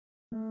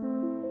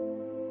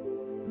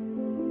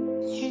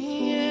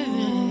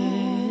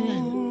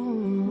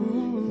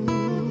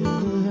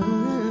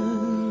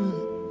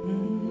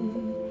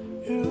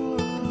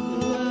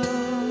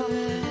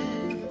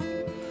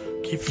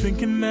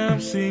thinking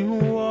I'm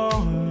seeing water.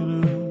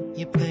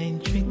 You're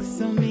playing tricks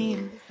on me.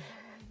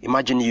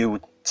 Imagine you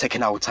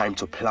taking out time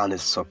to plan a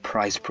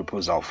surprise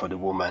proposal for the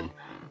woman.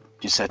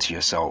 You said to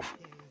yourself,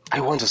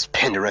 I want to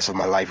spend the rest of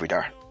my life with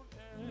her.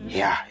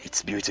 Yeah,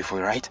 it's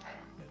beautiful, right?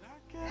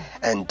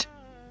 And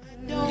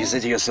you say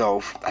to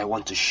yourself, I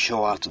want to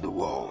show her to the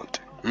world.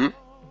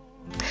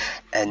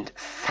 And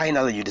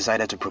finally, you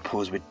decided to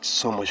propose with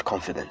so much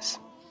confidence.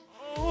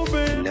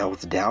 You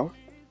knelt down,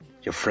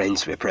 your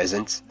friends were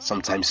present,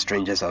 sometimes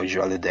strangers are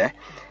usually there,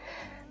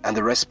 and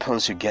the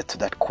response you get to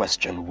that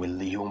question,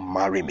 will you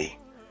marry me,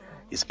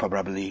 is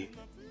probably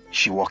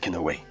she walking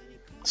away.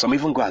 Some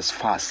even go as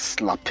far as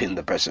slapping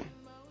the person.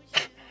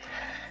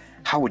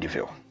 How would you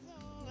feel?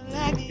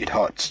 It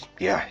hurts.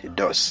 Yeah, it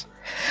does.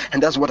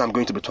 And that's what I'm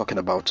going to be talking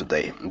about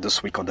today,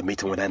 this week on the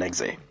Meeting with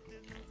NXA.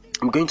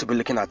 I'm going to be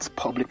looking at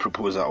public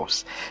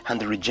proposals and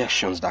the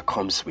rejections that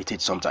comes with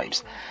it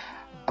sometimes.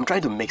 I'm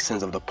trying to make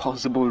sense of the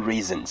possible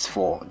reasons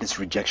for these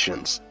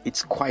rejections.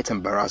 It's quite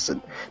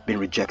embarrassing being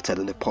rejected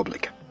in the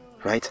public,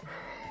 right?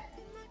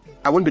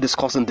 I won't be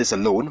discussing this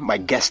alone. My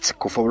guest,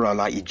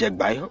 Koforola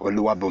Ijegbai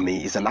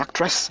Oluwabomi, is an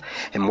actress,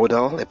 a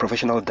model, a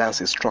professional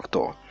dance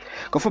instructor.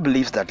 Kofo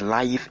believes that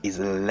life is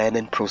a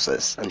learning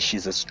process and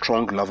she's a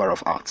strong lover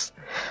of arts.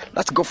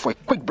 Let's go for a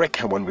quick break,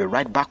 and when we're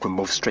right back, we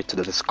move straight to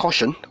the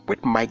discussion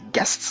with my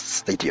guests.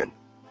 Stay tuned.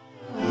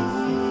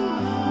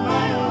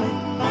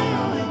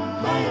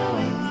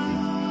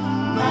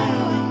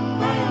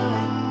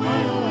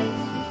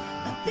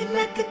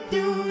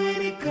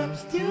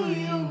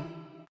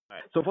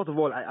 So first of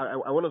all,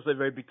 I want to say a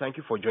very big thank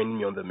you for joining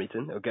me on the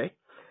meeting. Okay,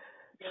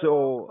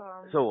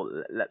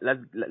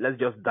 let's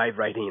just dive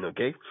right in.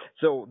 Okay,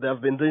 so there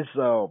have been this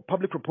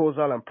public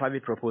proposal and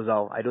private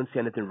proposal. I don't see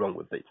anything wrong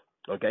with it.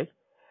 Okay,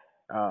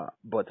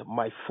 but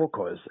my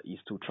focus is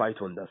to try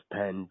to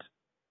understand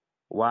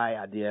why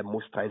are there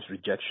most times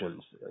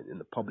rejections in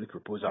the public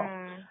proposal.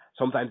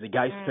 Sometimes the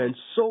guy spends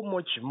so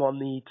much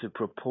money to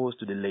propose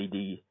to the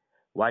lady,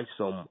 why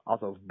some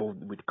out of both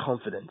with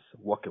confidence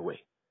walk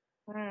away.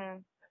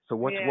 So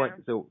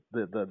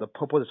the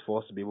purpose is for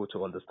us to be able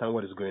to understand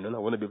what is going on. I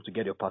want to be able to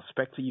get your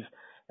perspective,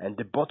 and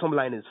the bottom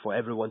line is for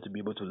everyone to be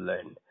able to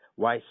learn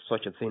why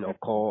such a thing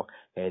occur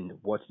and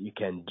what you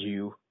can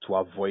do to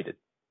avoid it.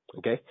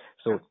 Okay?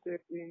 So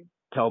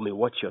tell me,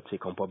 what's your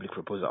take on public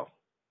proposal?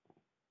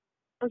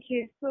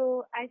 Okay,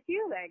 so I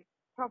feel like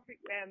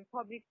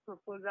public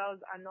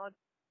proposals are not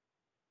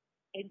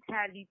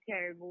entirely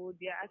terrible.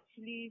 They're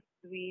actually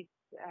sweet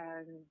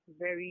and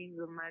very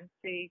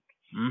romantic.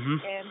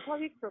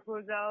 Public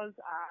proposals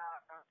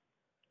are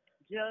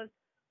just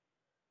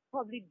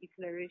public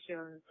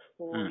declarations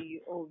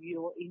of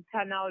your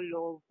internal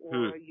love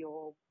or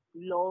your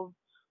love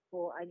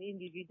for an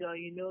individual.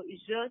 You know,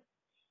 it's just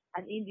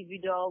an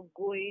individual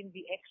going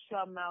the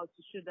extra mile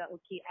to show that,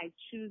 okay, I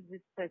choose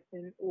this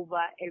person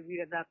over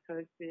every other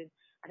person,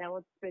 and I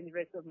want to spend the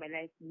rest of my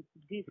life with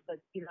this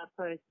particular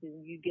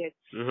person. You get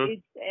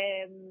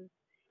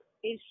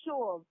it's a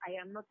show of I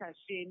am not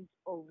ashamed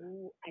of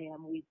who I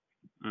am with,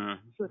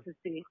 so to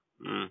say.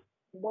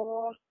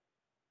 But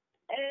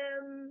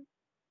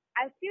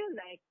I feel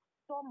like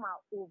some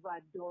are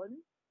overdone.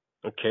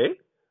 Okay.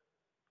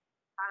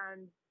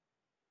 And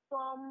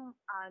some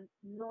are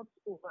not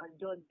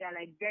overdone. They're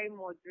like very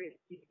moderate.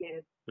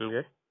 Yes.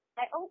 Okay.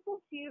 I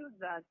also feel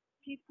that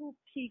people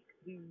pick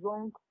the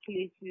wrong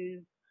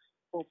places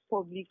for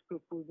public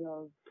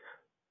proposals.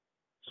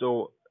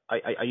 So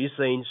are you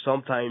saying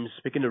sometimes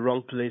picking the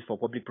wrong place for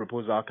public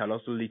proposal can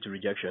also lead to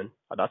rejection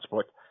at that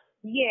spot?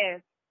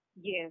 Yes,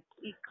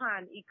 it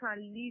can. It can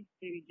lead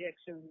to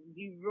rejection.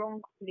 The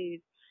wrong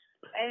place.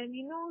 And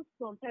you know,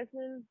 some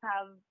persons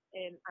have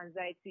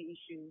anxiety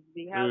issues.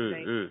 They have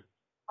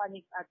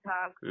panic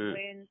attacks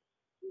when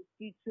you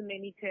see too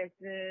many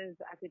persons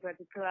at a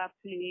particular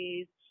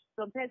place.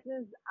 Some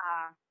persons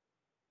are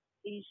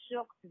in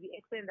shock to the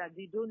extent that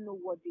they don't know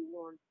what they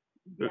want.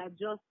 They are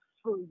just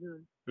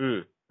frozen.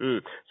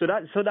 So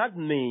that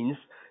means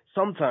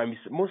sometimes,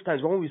 most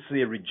times when we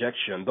see a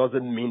rejection,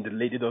 doesn't mean the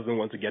lady doesn't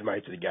want to get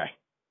married to the guy.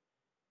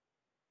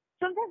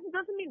 Sometimes it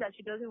doesn't mean that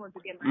she doesn't want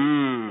to get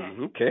married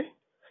to the guy. Okay.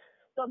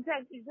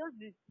 Sometimes it's just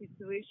the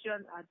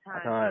situation at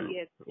hand.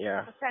 Yes.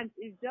 Yeah. Sometimes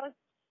it's just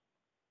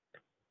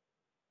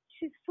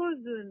she's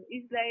frozen.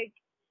 It's like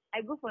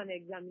I go for an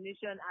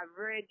examination. I've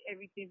read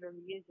everything from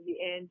the beginning to the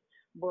end,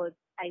 but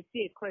I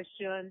see a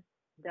question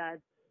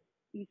that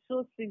is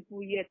so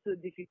simple yet so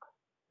difficult.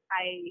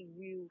 I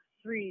will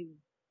freeze.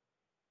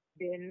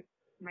 Then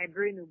my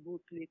brain will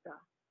boot later.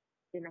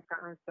 Then I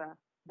can answer.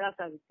 That's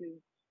how it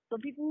is.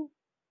 Some people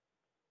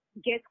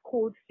get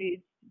cold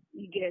feet.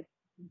 You get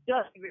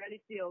just the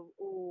reality of,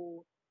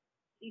 oh,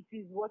 it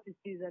is what it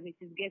is and it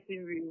is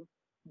getting real.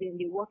 Then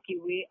they walk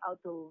away out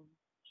of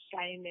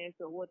shyness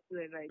or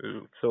whatsoever.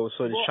 So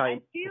the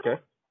shine.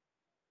 Okay.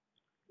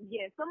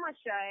 Yeah, some are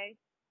shy.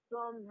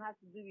 Some has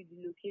to do with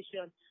the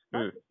location. But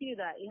I feel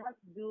that it has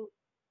to do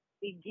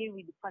again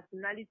with the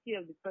personality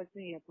of the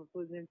person you're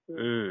proposing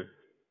to.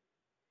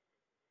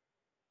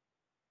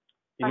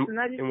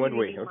 In what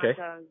way? Okay.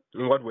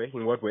 In what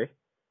way?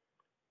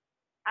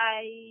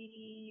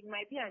 I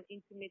might be an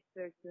intimate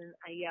person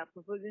and you're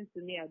proposing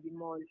to me at the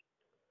mall.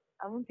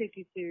 I won't take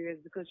you serious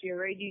because you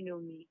already know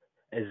me.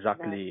 That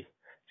Exactly.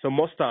 So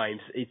most times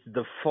it's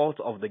the fault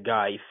of the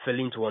guy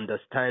failing to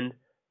understand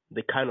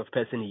the kind of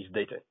person he's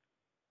dating.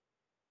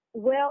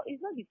 well,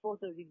 it's not the fault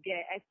of the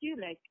guy. I feel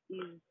like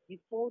it's the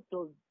fault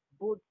of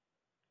both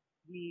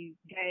the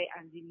guy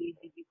and the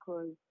lady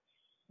because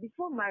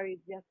before marriage,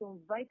 there's some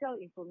vital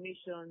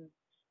information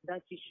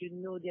that you should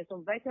know. There's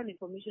some vital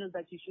information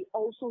that you should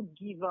also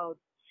give out.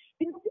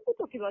 You know, people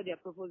talk about their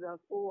proposals.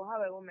 Oh,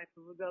 how I want my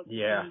proposal to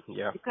Yeah, be,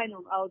 yeah, the kind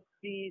of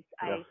outfit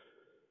yeah.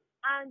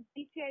 and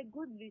if you're a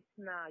good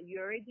listener, you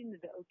already know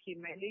that, okay,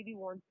 my lady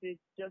wants it,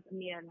 just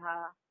me and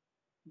her,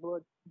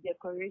 but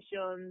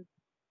decorations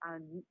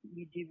and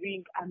with the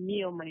ring and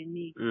me on my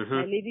knee.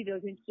 My Mhm. lady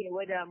doesn't care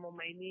whether I'm on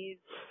my knees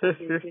or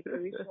there's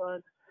decoration.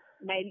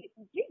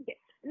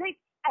 Like,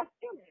 I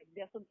feel like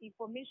there's some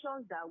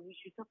information that we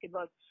should talk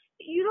about.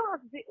 You don't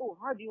have to say, oh,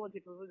 how do you want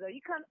a proposal? You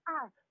can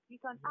ask. You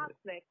can ask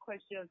like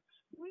questions.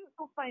 We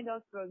will find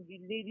out from the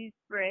lady's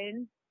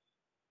friends.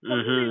 Some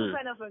people even Mhm.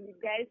 find out from the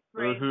guy's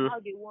friends Mhm. how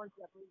they want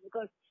their proposal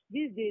because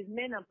these days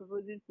men are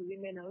proposing to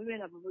women and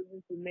women are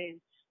proposing to men.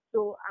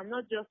 So I'm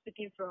not just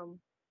speaking from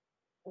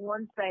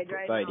one side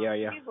right Right. now. Yeah. I'm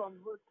Yeah. speaking from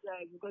both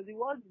sides because the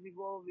world is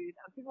evolving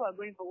and people are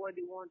going for what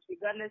they want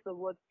regardless of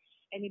what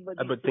anybody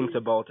Everybody thinks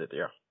says. about it.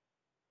 Yeah.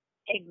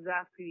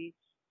 Exactly.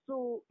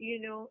 So,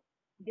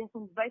 there's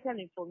some vital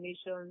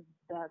information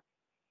that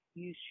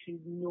you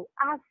should know.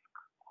 Ask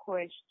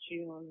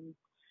questions.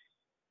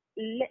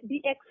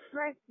 Be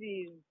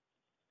expressive.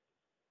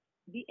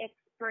 Be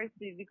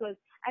expressive because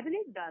I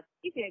believe that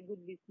if you're a good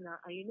listener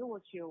and you know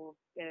what your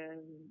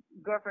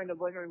girlfriend or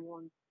boyfriend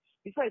wants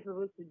before you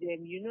propose to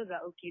them, you know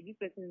that okay, this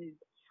person is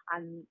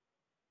an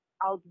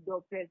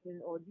outdoor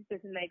person or this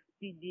person likes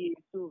PDA.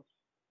 So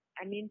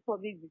I mean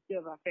public display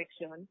of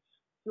affection.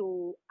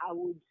 So I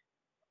would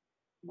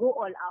go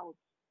all out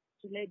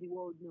to let the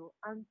world know.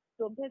 And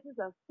some persons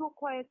are so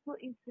quiet, so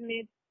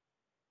intimate.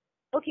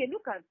 Okay,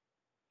 look at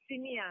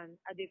Simi and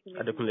Adekunle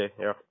Gold, Adekunle.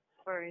 Yeah.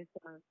 for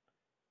instance.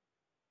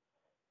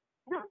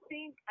 I don't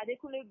think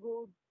Adekunle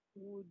Gold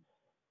would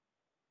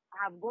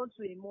have gone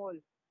to a mall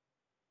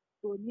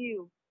to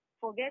kneel.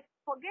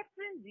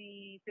 Forgetting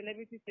the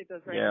celebrity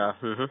status right Yeah.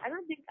 now. Mhm. I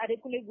don't think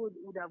Adekunle Gold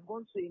would have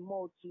gone to a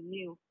mall to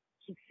kneel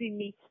to see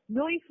me,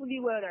 knowing fully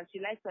well that she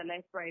likes her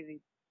life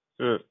private.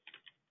 Mm.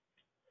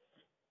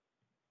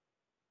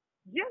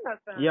 Do you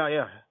understand? Yeah.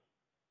 Yeah.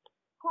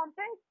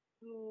 Compared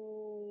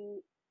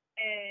to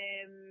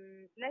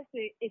let's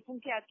say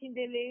Efunke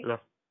Akindele Yeah.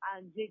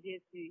 and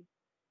JJC,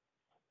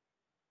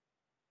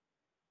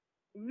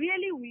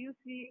 really will you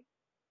see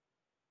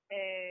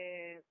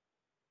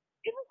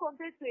even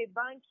compared to a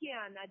Banky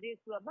and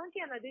Adesua,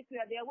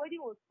 their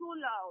wedding was so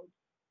loud.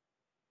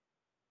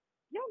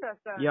 You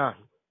understand? Yeah.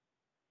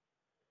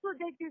 So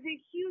there is a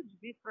huge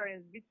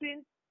difference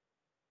between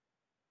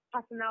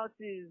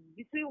personalities,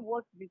 between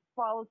what the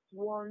spouse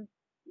wants,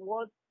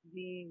 what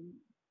the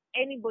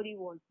anybody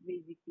wants,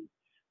 basically.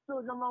 So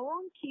number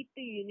one key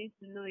thing you need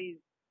to know is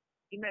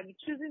you might be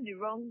choosing the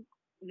wrong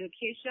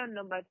location.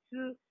 Number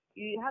two,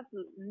 you have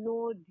to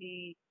know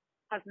the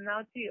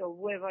personality of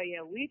whoever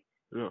you're with.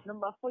 Yeah.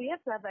 Number four, you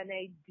have to have an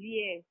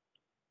idea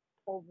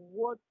of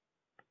what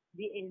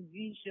they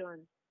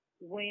envision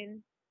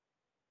when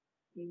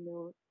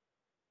you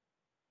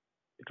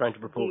Trying to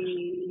propose.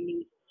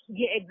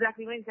 yeah,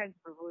 exactly, when it's time to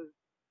propose.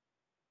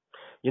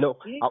 You know.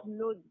 You need I'll, to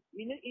know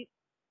it.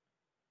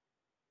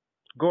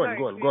 go on. Sorry,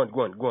 Go on. Go Chris. on.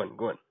 Go on. Go on.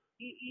 Go on.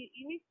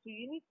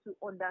 You need to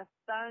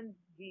understand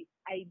the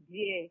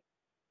idea.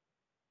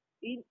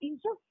 In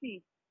just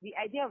see the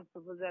idea of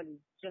proposal is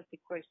just a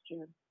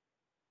question.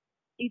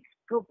 It's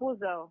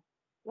proposal.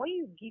 When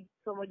you give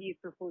somebody a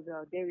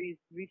proposal, there is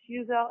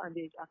refusal and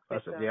there is That's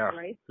it. acceptance, Yeah.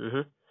 right?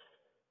 Mhm.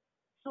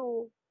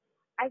 So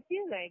I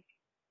feel like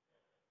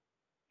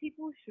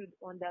people should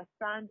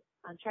understand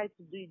and try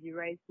to do it the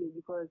right way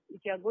because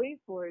if you're going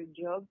for a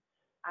job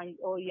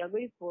or you're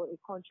going for a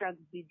contract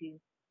bidding,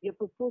 your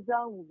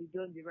proposal will be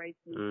done the right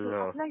way. So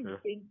No. apply the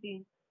Yeah. same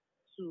thing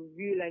to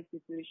real life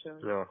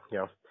situations. No.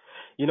 Yeah.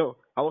 You know,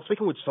 I was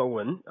speaking with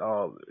someone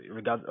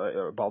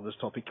about this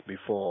topic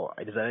before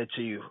I decided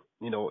to,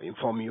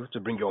 inform you to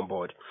bring you on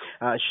board.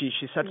 She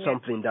said Yeah.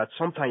 something that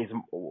sometimes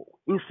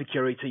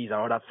insecurity is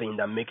another thing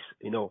that makes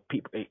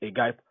people a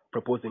guy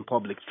propose in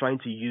public, trying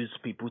to use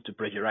people to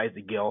pressurize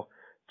the girl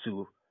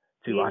to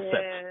accept.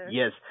 Yeah.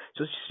 Yes.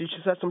 So she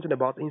said something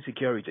about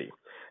insecurity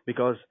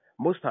because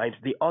most times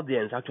the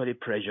audience actually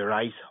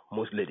pressurize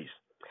most ladies.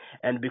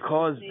 And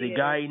because the Yeah.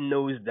 guy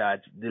knows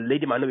that the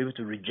lady might not be able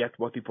to reject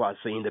what people are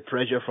saying, the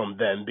pressure from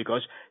them,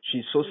 because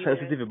she's so Yeah.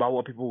 sensitive about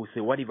what people will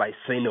say. What if I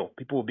say no?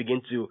 People will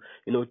begin to,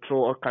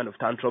 throw all kind of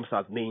tantrums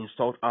at me,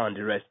 insult her and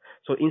the rest.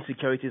 So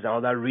insecurity is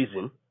another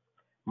reason.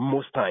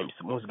 Most times,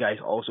 most guys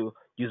also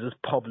uses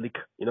public,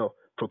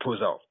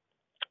 proposal.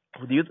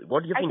 What do you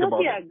I think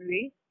totally about it?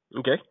 agree.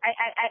 Okay.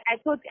 I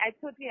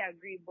totally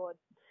agree, but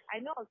I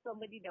know of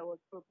somebody that was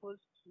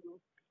proposed to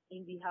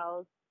in the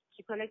house.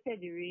 She collected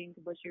the ring,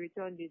 but she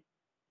returned it.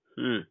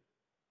 Hmm.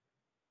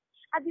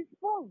 At the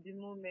spur of the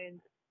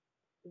moment,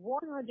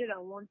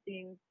 101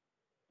 things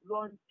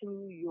run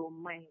through your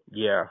mind.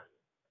 Yeah.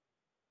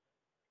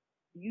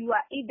 You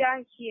are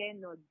either here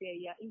nor there.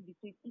 You are in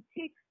between. It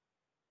takes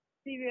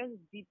serious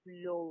deep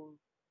love.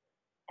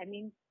 I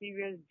mean,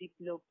 serious deep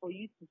love for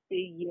you to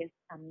say yes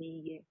and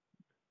mean yes.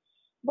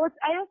 But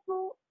I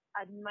also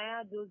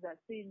admire those that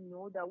say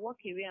no, that walk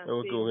away and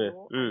say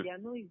no, and their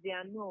no is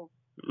their no.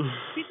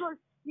 Because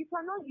you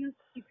cannot use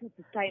people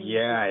to time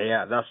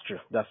Yeah, that's true.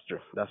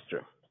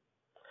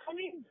 I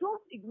mean,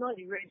 don't ignore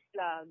the red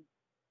flags.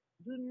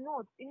 Do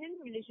not, in any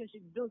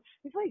relationship, don't.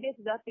 Before you get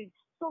to that thing,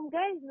 some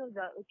guys know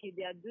that, okay,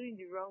 they are doing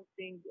the wrong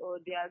things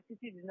or their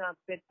attitude is not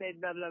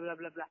accepted, blah, blah, blah,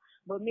 blah, blah.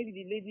 But maybe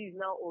the lady is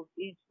now of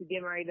age to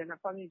get married and her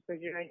family is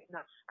pressuring right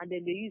now, and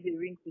then they use a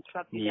ring to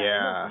trap you down.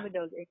 I know somebody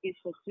that was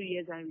engaged for 2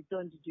 years and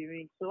returned the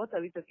ring. So what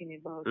are we talking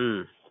about?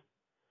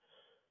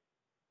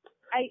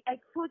 I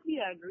totally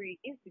agree.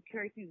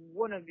 Insecurity is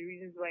one of the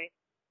reasons why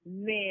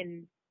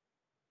men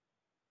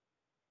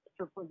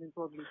propose in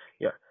public.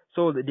 Yeah.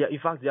 So in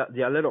fact,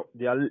 there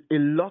are a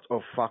lot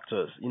of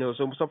factors.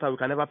 So sometimes we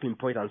can never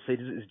pinpoint and say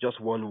this is just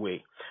one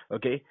way.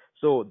 Okay.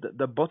 So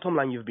the bottom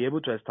line, you'll be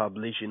able to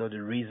establish,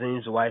 the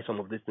reasons why some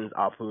of these things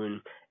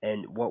happen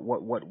and what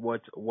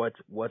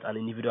an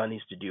individual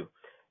needs to do.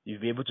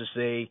 You'll be able to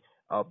say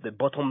the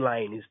bottom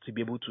line is to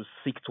be able to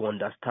seek to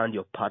understand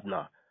your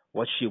partner,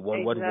 what she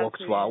wants, what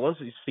works for her. Once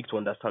you seek to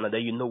understand her,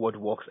 then you know what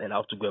works and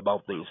how to go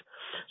about things.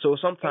 So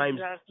sometimes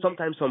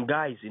some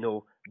guys,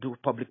 do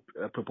public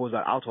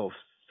proposal out of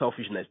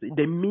selfishness.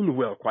 They mean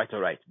well, quite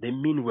alright. They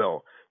mean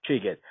well,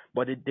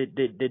 but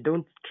they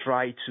don't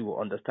try to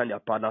understand their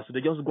partner, so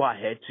they just go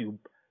ahead to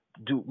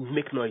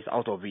make noise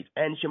out of it.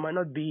 And she might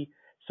not be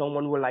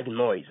someone who like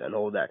noise and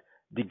all that.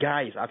 The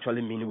guys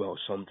actually mean well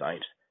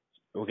sometimes.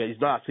 Okay, it's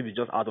not as if it's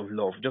just out of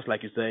love. Just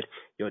like you said,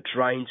 you're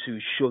trying to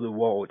show the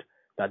world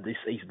that this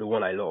is the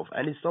one I love,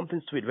 and it's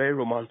something sweet, very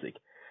romantic.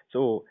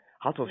 So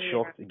out of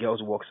shock, the girl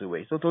walks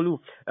away. So Tolu,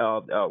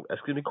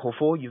 excuse me,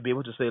 Kofo, you'll be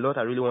able to say a lot.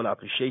 I really want to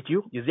appreciate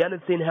you. Is there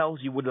anything else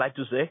you would like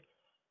to say?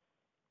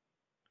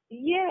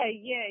 Yeah.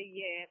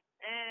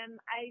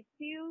 I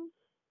feel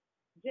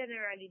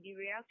generally the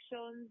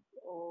reactions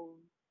of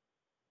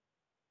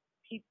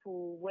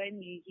people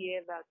when you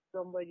hear that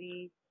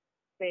somebody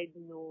said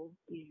no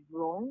is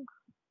wrong.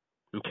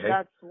 Okay.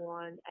 That's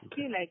one. I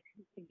feel like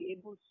to be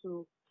able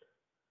to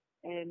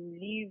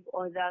leave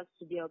others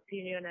to their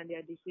opinion and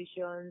their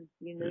decisions.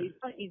 It's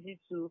not easy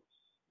to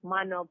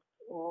man up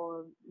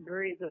or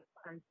raise up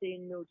and say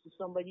no to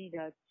somebody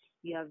that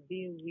you have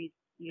been with.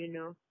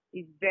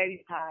 It's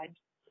very hard.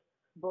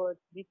 But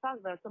the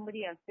fact that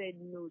somebody has said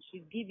no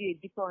should give you a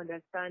deeper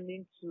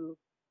understanding to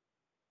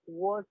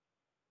what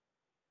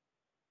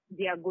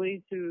they are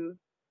going through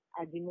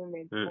at the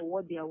moment or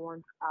what their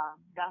wants are.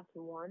 That's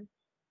one.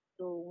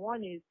 So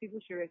one is people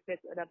should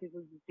respect other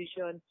people's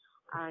decision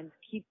and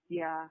keep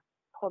their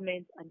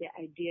comments and their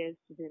ideas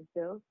to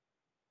themselves.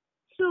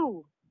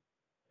 Two,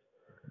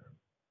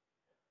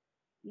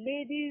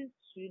 ladies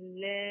should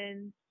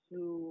learn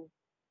to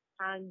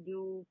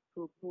handle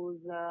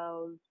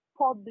proposals,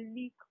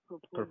 public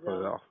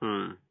proposals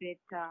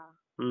better.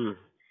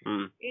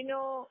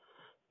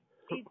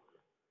 It's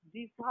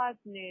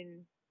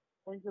disheartening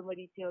when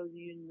somebody tells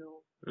you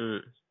no.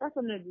 That's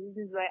one of the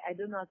reasons why I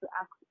don't know how to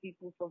ask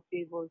people for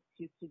favors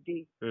till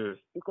today.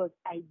 Because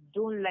I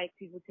don't like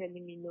people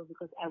telling me no,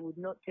 because I would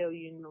not tell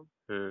you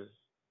no.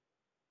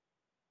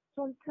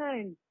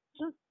 Sometimes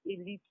just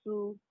a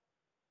little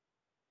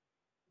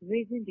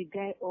raising the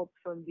guy up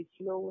from the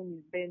floor when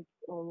he's bent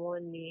on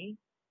one knee,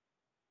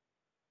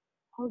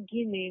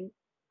 hugging him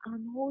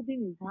and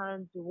holding his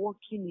hands,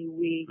 walking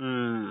away.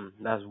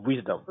 That's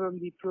wisdom. From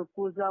the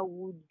proposal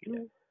would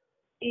do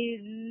a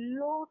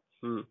lot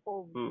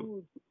of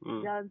good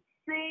than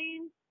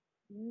saying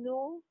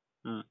no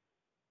and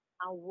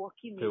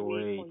walking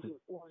away on your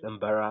own. It's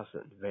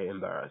embarrassing, very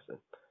embarrassing.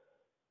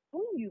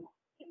 When you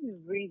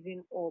raise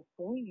him up,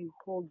 when you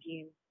hug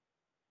him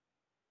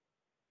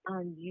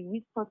and you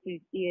whisper to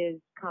his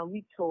ears, "Can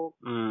we talk?"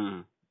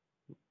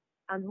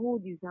 and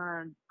hold his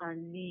hand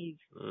and leave,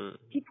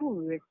 people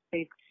will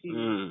respect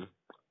you.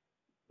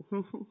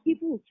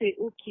 People will say,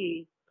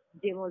 okay,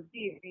 there must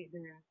be a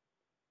reason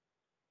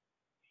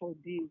for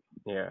this.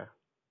 Yeah.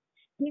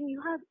 When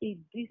you have a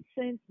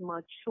decent,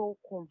 mature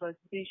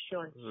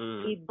conversation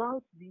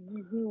about the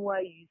reason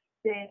why you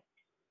said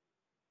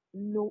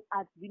no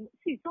at the...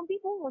 See, some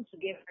people want to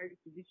get married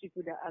to these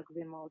people that ask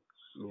them out.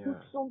 Yeah.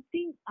 But some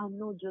things are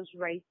not just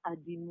right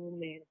at the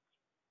moment.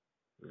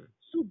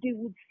 So they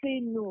would say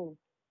no.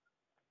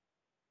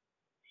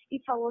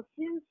 If I was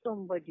seeing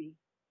somebody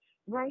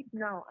right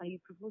now and you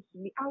propose to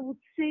me, I would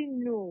say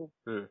no.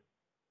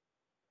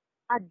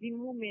 At the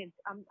moment,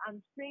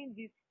 I'm saying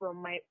this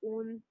from my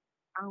own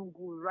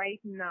angle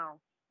right now.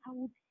 I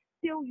would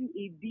tell you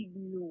a big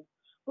no.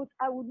 But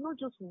I would not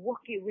just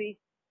walk away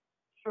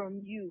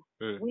from you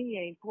when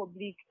you're in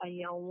public and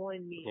you're on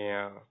one knee.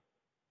 Yeah.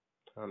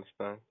 I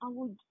understand. I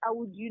would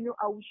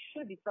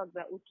show the fact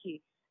that,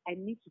 okay, I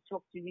need to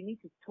talk to you. We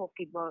need to talk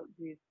about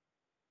this.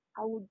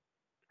 I would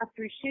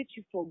appreciate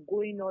you for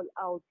going all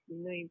out,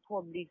 in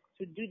public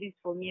to do this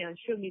for me and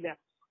show me that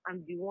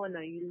I'm the one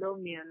and you love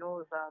me and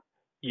all that.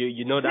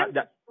 You know that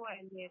That's what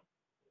I mean.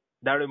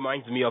 that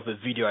reminds me of a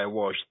video I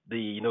watched.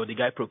 The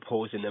guy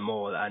proposed in the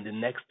mall, and the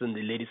next thing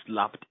the lady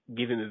slapped,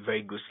 gave him a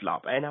very good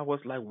slap, and I was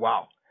like,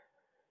 wow.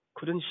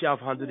 Couldn't she have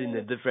handled it in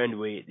a different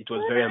way? It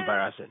was very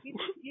embarrassing.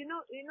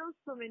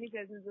 So many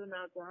persons don't know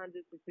how to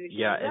handle situations.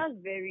 Yeah, That's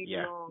very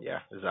wrong. Yeah,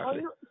 exactly.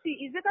 See,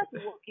 it's better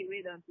to walk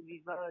away than to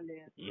be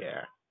violent.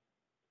 Yeah.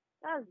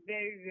 That's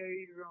very,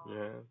 very wrong.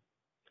 Yeah.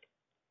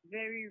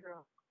 Very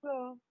wrong.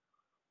 So,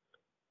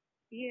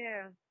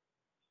 yeah,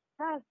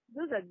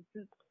 those are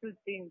the two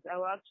things I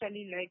would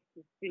actually like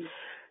to say.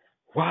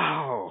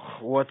 Wow,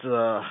 what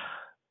a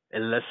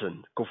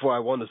lesson. Kofo, I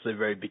want to say a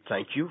very big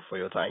thank you for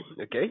your time,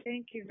 okay?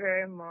 Thank you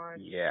very much.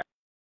 Yeah.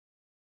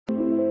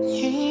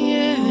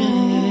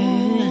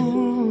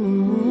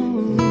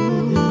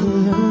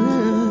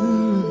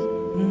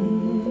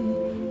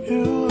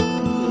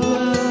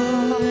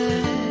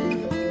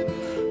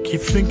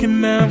 Keep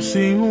thinking that I'm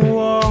seeing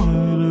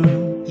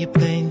water. You're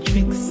playing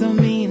tricks on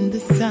me in the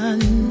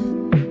sun.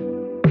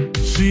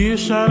 See a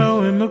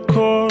shadow in the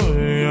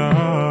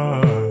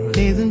courtyard.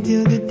 Days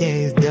until the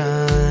day's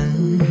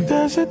done.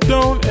 Desert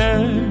don't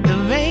end, The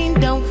rain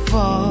don't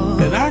fall.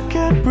 and I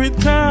can't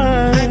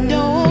pretend. I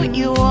don't want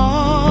you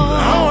all.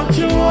 I want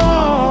you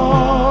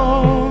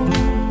all.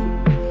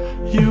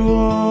 You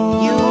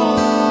all. You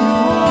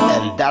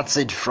all. And that's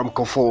it from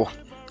Kofo.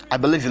 I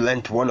believe you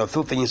learned one or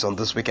two things on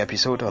this week's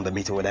episode on the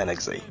Meeting with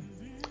NXA.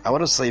 I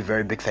want to say a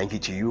very big thank you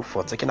to you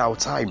for taking our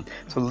time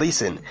to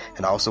listen,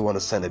 and I also want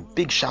to send a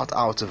big shout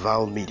out to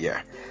Val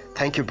Media.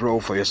 Thank you,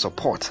 bro, for your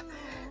support.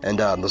 And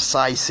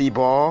Nosai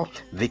Seabor,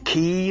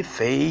 Vicky,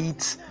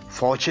 Faith,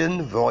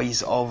 Fortune,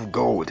 Voice of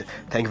Gold.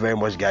 Thank you very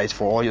much, guys,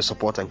 for all your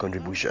support and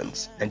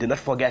contributions. And do not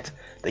forget,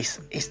 this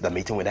is the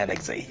Meeting with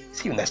NXA.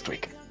 See you next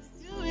week. Nothing I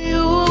could do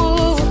when it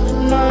comes to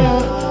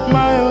you.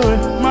 My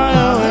oasis, my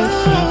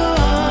oasis,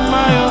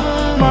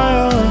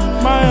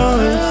 my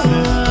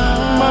oasis.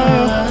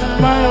 My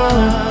oasis, my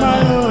oasis,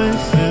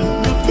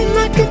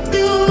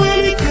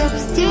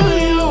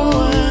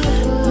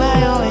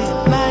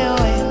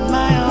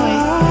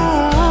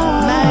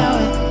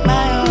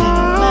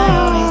 my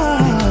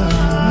oasis.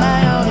 My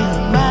oasis,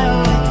 my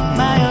oasis,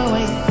 my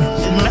oasis.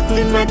 There's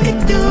nothing I could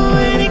do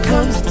when it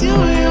comes to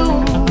you.